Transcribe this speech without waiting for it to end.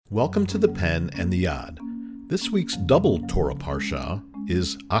Welcome to the Pen and the Yad. This week's double Torah Parsha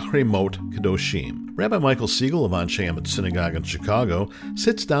is Acharei Mot-Kedoshim. Rabbi Michael Siegel of Anshe Emet Synagogue in Chicago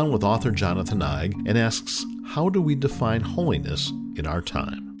sits down with author Jonathan Eig and asks, how do we define holiness in our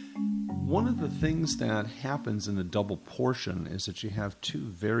time? One of the things that happens in a double portion is that you have two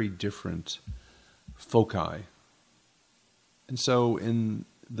very different foci. And so in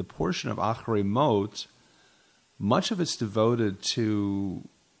the portion of Acharei Mot, much of it's devoted to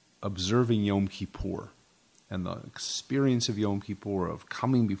observing Yom Kippur and the experience of Yom Kippur, of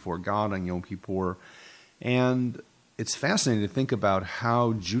coming before God on Yom Kippur. And it's fascinating to think about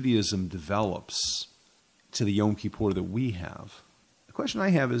how Judaism develops to the Yom Kippur that we have. The question I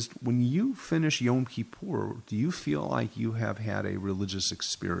have is, when you finish Yom Kippur, do you feel like you have had a religious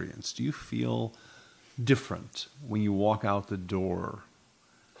experience? Do you feel different when you walk out the door?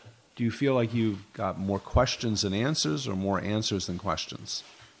 Do you feel like you've got more questions than answers, or more answers than questions?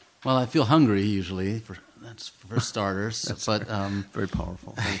 Well, I feel hungry usually. That's for starters. But very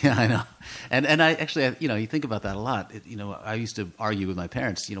powerful. Yeah, I know. And I actually, you think about that a lot. I used to argue with my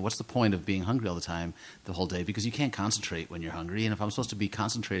parents. What's the point of being hungry all the time, the whole day? Because you can't concentrate when you're hungry. And if I'm supposed to be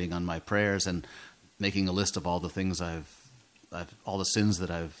concentrating on my prayers and making a list of all the things all the sins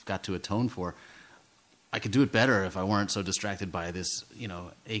that I've got to atone for, I could do it better if I weren't so distracted by this,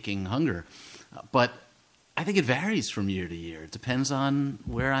 aching hunger. But I think it varies from year to year. It depends on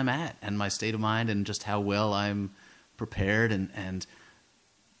where I'm at and my state of mind and just how well I'm prepared and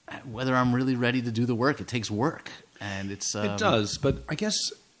whether I'm really ready to do the work. It takes work, and it's it does. But I guess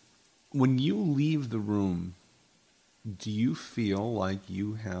when you leave the room, do you feel like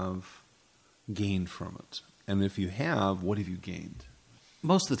you have gained from it? And if you have, what have you gained?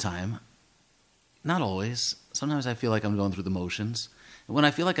 Most of the time. Not always. Sometimes I feel like I'm going through the motions. And when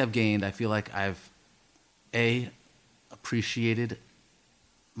I feel like I've gained, I feel like I've A, appreciated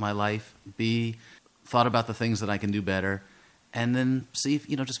my life, B, thought about the things that I can do better, and then C,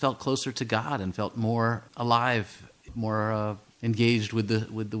 just felt closer to God and felt more alive, more engaged with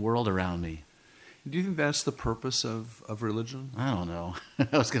the world around me. Do you think that's the purpose of religion? I don't know. I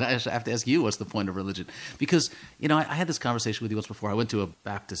have to ask you, what's the point of religion? Because, I had this conversation with you once before. I went to a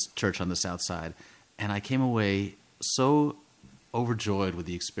Baptist church on the South Side, and I came away so overjoyed with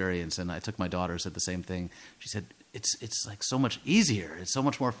the experience, and I took my daughter, said the same thing. She said, it's like so much easier. It's so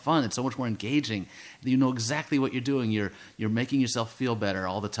much more fun. It's so much more engaging. You know exactly what you're doing. You're making yourself feel better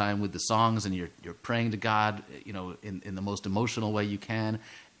all the time with the songs, and you're praying to God, in the most emotional way you can.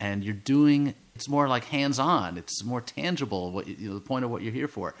 And you're doing, it's more like hands-on. It's more tangible, the point of what you're here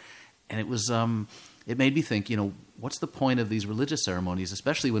for. And it was, it made me think, what's the point of these religious ceremonies,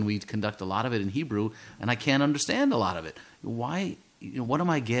 especially when we conduct a lot of it in Hebrew, and I can't understand a lot of it. Why, what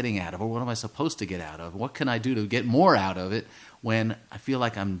am I getting out of, or what am I supposed to get out of? What can I do to get more out of it when I feel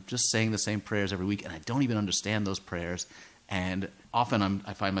like I'm just saying the same prayers every week, and I don't even understand those prayers? And often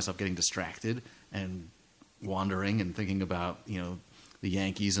I find myself getting distracted and wandering and thinking about, the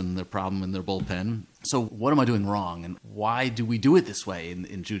Yankees and their problem in their bullpen. So what am I doing wrong, and why do we do it this way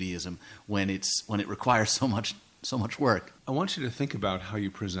in Judaism when it requires so much work? I want you to think about how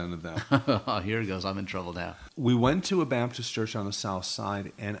you presented that. Oh, here it goes. I'm in trouble now. We went to a Baptist church on the South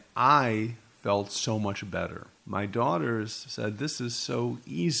Side, and I felt so much better. My daughters said, this is so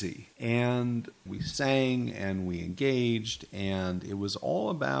easy. And we sang and we engaged, and it was all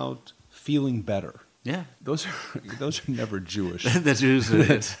about feeling better. Yeah, those are never Jewish. The Jews,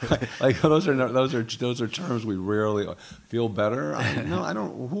 those are terms we rarely feel better. I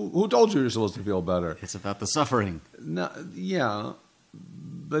don't. Who told you you're supposed to feel better? It's about the suffering. No, yeah,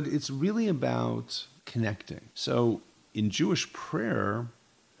 but it's really about connecting. So in Jewish prayer,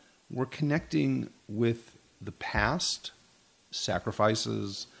 we're connecting with the past,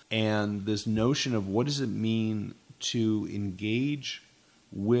 sacrifices, and this notion of what does it mean to engage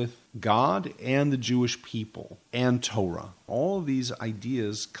with God and the Jewish people and Torah. All of these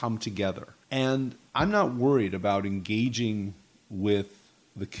ideas come together. And I'm not worried about engaging with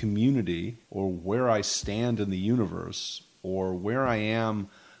the community or where I stand in the universe or where I am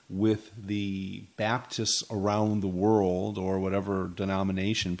with the Baptists around the world or whatever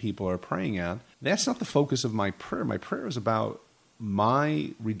denomination people are praying at. That's not the focus of my prayer. My prayer is about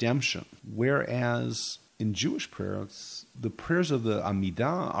my redemption. Whereas in Jewish prayer, the prayers of the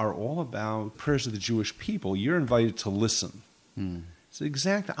Amidah are all about prayers of the Jewish people. You're invited to listen. It's the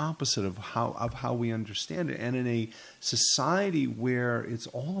exact opposite of how we understand it. And in a society where it's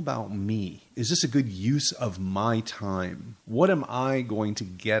all about me, is this a good use of my time? What am I going to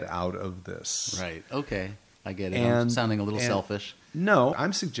get out of this? Right. Okay. I get it. I'm sounding a little selfish. No,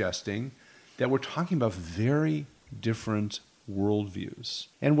 I'm suggesting that we're talking about very different worldviews.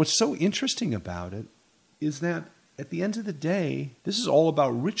 And what's so interesting about it is that at the end of the day, this is all about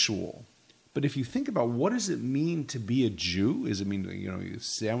ritual. But if you think about what does it mean to be a Jew, does it mean, you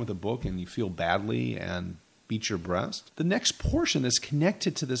sit down with a book and you feel badly and beat your breast? The next portion that's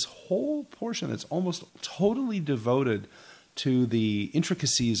connected to this whole portion that's almost totally devoted to the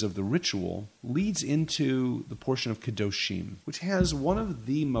intricacies of the ritual leads into the portion of Kedoshim, which has one of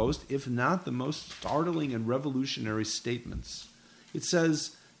the most, if not the most startling and revolutionary statements. It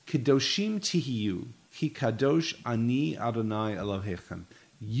says, Kedoshim tihiyu, ki kadosh ani Adonai Elohechem.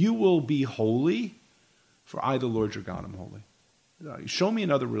 You will be holy, for I, the Lord your God, am holy. Show me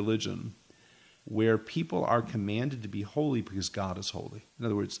another religion where people are commanded to be holy because God is holy. In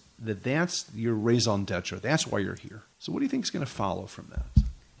other words, that's your raison d'etre. That's why you're here. So what do you think is going to follow from that?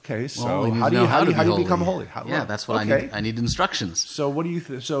 Okay, so how do you become holy? That's what I need. I need instructions. So what do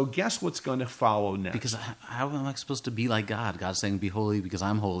you? So guess what's going to follow next? Because how am I supposed to be like God? God's saying, "Be holy because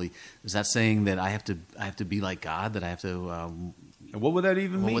I'm holy." Is that saying that I have to be like God? That I have to? And what would that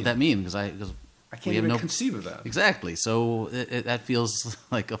even mean? What would that mean? Because I can't even conceive of that. Exactly. So that feels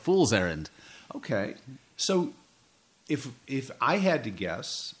like a fool's errand. Okay, so if I had to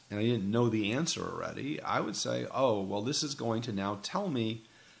guess, and I didn't know the answer already, I would say, this is going to now tell me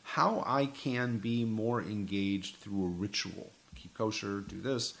how I can be more engaged through a ritual. Keep kosher, do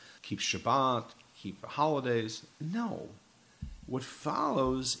this, keep Shabbat, keep the holidays. No. What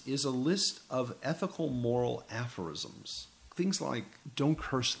follows is a list of ethical moral aphorisms. Things like, don't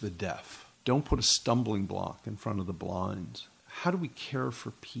curse the deaf. Don't put a stumbling block in front of the blind. How do we care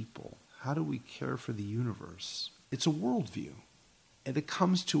for people? How do we care for the universe? It's a worldview. And it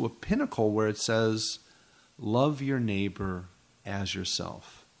comes to a pinnacle where it says, love your neighbor as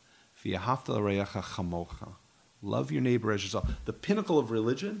yourself. Love your neighbor as yourself. The pinnacle of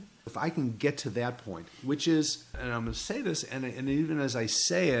religion, if I can get to that point, which is, and I'm going to say this, and even as I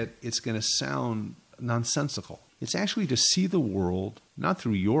say it, it's going to sound nonsensical. It's actually to see the world, not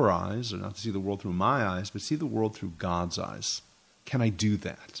through your eyes, or not to see the world through my eyes, but see the world through God's eyes. Can I do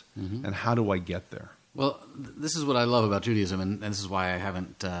that? Mm-hmm. And how do I get there? Well, this is what I love about Judaism, and this is why I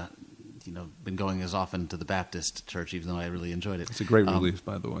haven't been going as often to the Baptist church, even though I really enjoyed it. It's a great relief,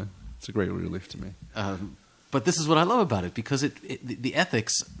 by the way. It's a great relief to me. But this is what I love about it, because the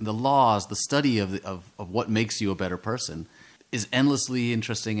ethics, the laws, the study of what makes you a better person is endlessly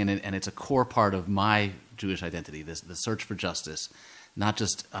interesting, and it's a core part of my Jewish identity, the search for justice, not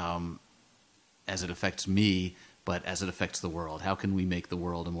just as it affects me, but as it affects the world. How can we make the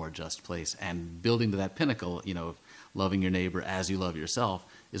world a more just place? And building to that pinnacle, of loving your neighbor as you love yourself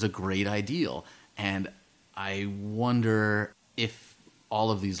is a great ideal. And I wonder if all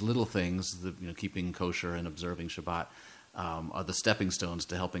of these little things, keeping kosher and observing Shabbat, are the stepping stones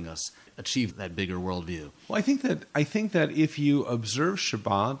to helping us achieve that bigger worldview. Well, I think that if you observe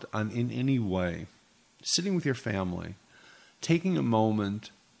Shabbat in any way, sitting with your family, taking a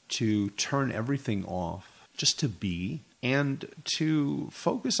moment to turn everything off, just to be, and to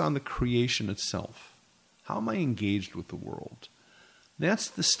focus on the creation itself. How am I engaged with the world? That's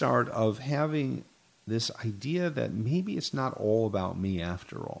the start of having this idea that maybe it's not all about me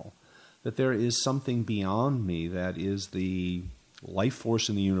after all, that there is something beyond me that is the life force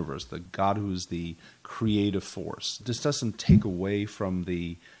in the universe, the God who is the creative force. This doesn't take away from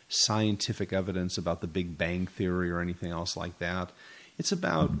the scientific evidence about the Big Bang Theory or anything else like that. It's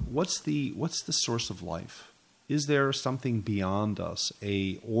about what's the source of life? Is there something beyond us,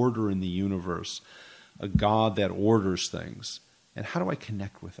 a order in the universe, a God that orders things? And how do I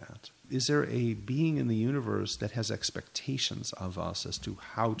connect with that? Is there a being in the universe that has expectations of us as to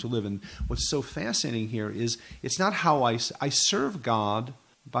how to live? And what's so fascinating here is it's not how I serve God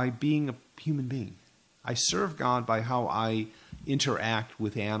by being a human being. I serve God by how I interact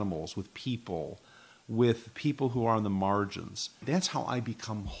with animals, with people who are on the margins. That's how I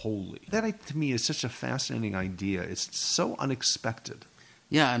become holy. That, to me, is such a fascinating idea. It's so unexpected.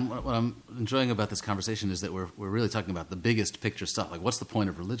 Yeah, and what I'm enjoying about this conversation is that we're really talking about the biggest picture stuff, like what's the point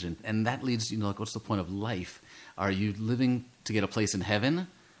of religion? And that leads, what's the point of life? Are you living to get a place in heaven,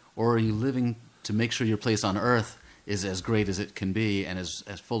 or are you living to make sure your place on earth is as great as it can be, and as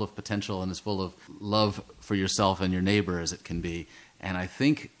full of potential and as full of love for yourself and your neighbor as it can be? And I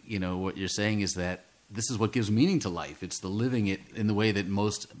think, what you're saying is that this is what gives meaning to life. It's the living it in the way that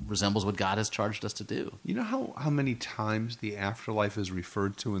most resembles what God has charged us to do. You know how many times the afterlife is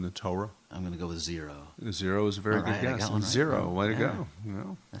referred to in the Torah? I'm going to go with 0. 0 is a very good guess. Right. 0, way to go.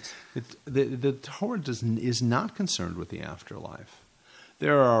 The Torah is not concerned with the afterlife.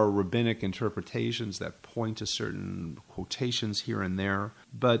 There are rabbinic interpretations that point to certain quotations here and there,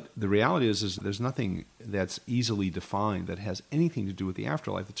 but the reality is there's nothing that's easily defined that has anything to do with the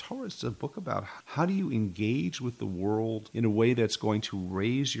afterlife. The Torah is a book about how do you engage with the world in a way that's going to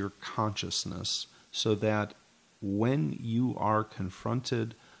raise your consciousness so that when you are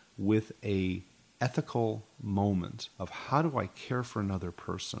confronted with a ethical moment of how do I care for another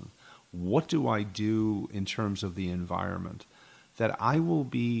person, what do I do in terms of the environment, that I will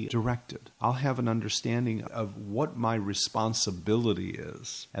be directed. I'll have an understanding of what my responsibility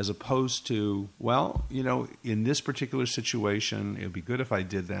is, as opposed to, well, in this particular situation, it would be good if I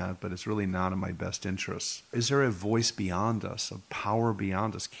did that, but it's really not in my best interests. Is there a voice beyond us, a power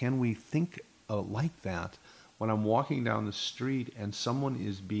beyond us? Can we think like that when I'm walking down the street and someone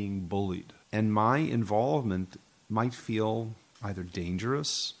is being bullied? And my involvement might feel either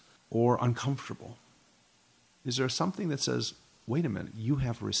dangerous or uncomfortable. Is there something that says, wait a minute, you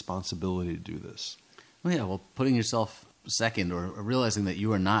have a responsibility to do this? Well, putting yourself second or realizing that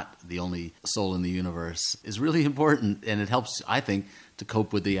you are not the only soul in the universe is really important, and it helps, I think, to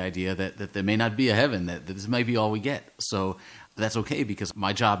cope with the idea that there may not be a heaven, that this may be all we get. So that's okay, because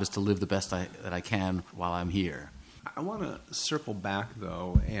my job is to live the best that I can while I'm here. I want to circle back,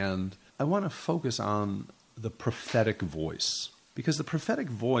 though, and I want to focus on the prophetic voice. Because the prophetic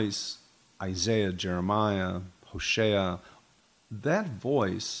voice, Isaiah, Jeremiah, Hosea, that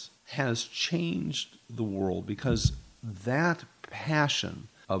voice has changed the world, because that passion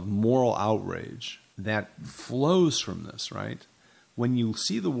of moral outrage that flows from this, right? When you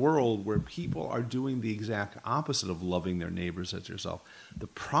see the world where people are doing the exact opposite of loving their neighbors as yourself, the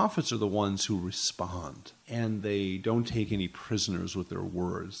prophets are the ones who respond, and they don't take any prisoners with their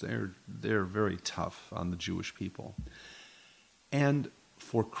words. They're very tough on the Jewish people. And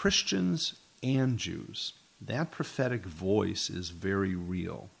for Christians and Jews, that prophetic voice is very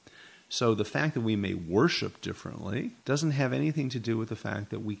real. So the fact that we may worship differently doesn't have anything to do with the fact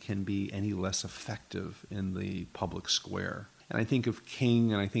that we can be any less effective in the public square. And I think of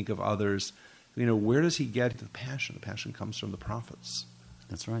King and I think of others, where does he get the passion? The passion comes from the prophets.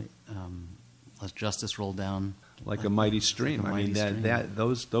 That's right. Let justice roll down like a mighty stream. Like a mighty stream.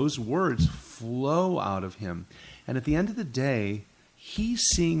 Those words flow out of him. And at the end of the day, he's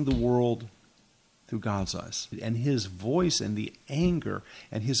seeing the world through God's eyes. And his voice and the anger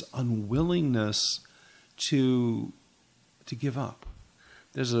and his unwillingness to give up.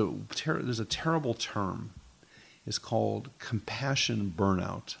 There's a terrible term. It's called compassion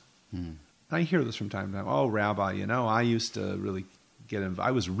burnout. I hear this from time to time. Oh, Rabbi, I used to really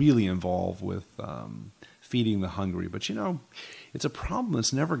I was really involved with feeding the hungry. But, it's a problem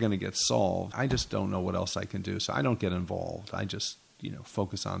that's never going to get solved. I just don't know what else I can do. So I don't get involved. I just,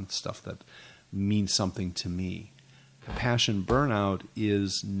 focus on stuff that means something to me. Compassion burnout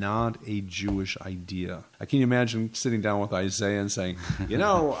is not a Jewish idea. Can you imagine sitting down with Isaiah and saying,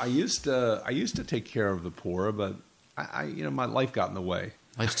 I used to take care of the poor, but my life got in the way.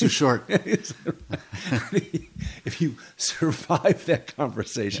 Life's too short. If you survive that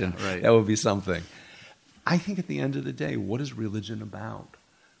conversation, right. That would be something. I think at the end of the day, what is religion about?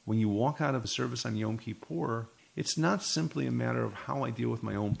 When you walk out of a service on Yom Kippur, it's not simply a matter of how I deal with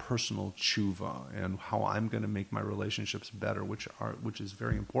my own personal tshuva and how I'm going to make my relationships better, which is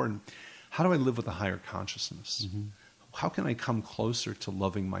very important. How do I live with a higher consciousness? Mm-hmm. How can I come closer to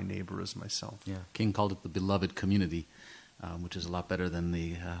loving my neighbor as myself? Yeah, King called it the beloved community, which is a lot better than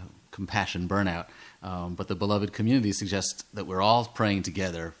the compassion burnout. But the beloved community suggests that we're all praying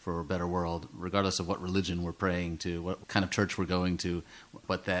together for a better world, regardless of what religion we're praying to, what kind of church we're going to,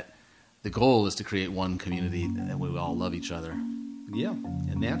 but that the goal is to create one community that we all love each other. Yeah,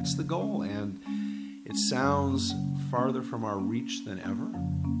 and that's the goal. And it sounds farther from our reach than ever,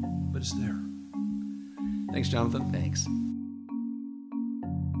 but it's there. Thanks, Jonathan. Thanks.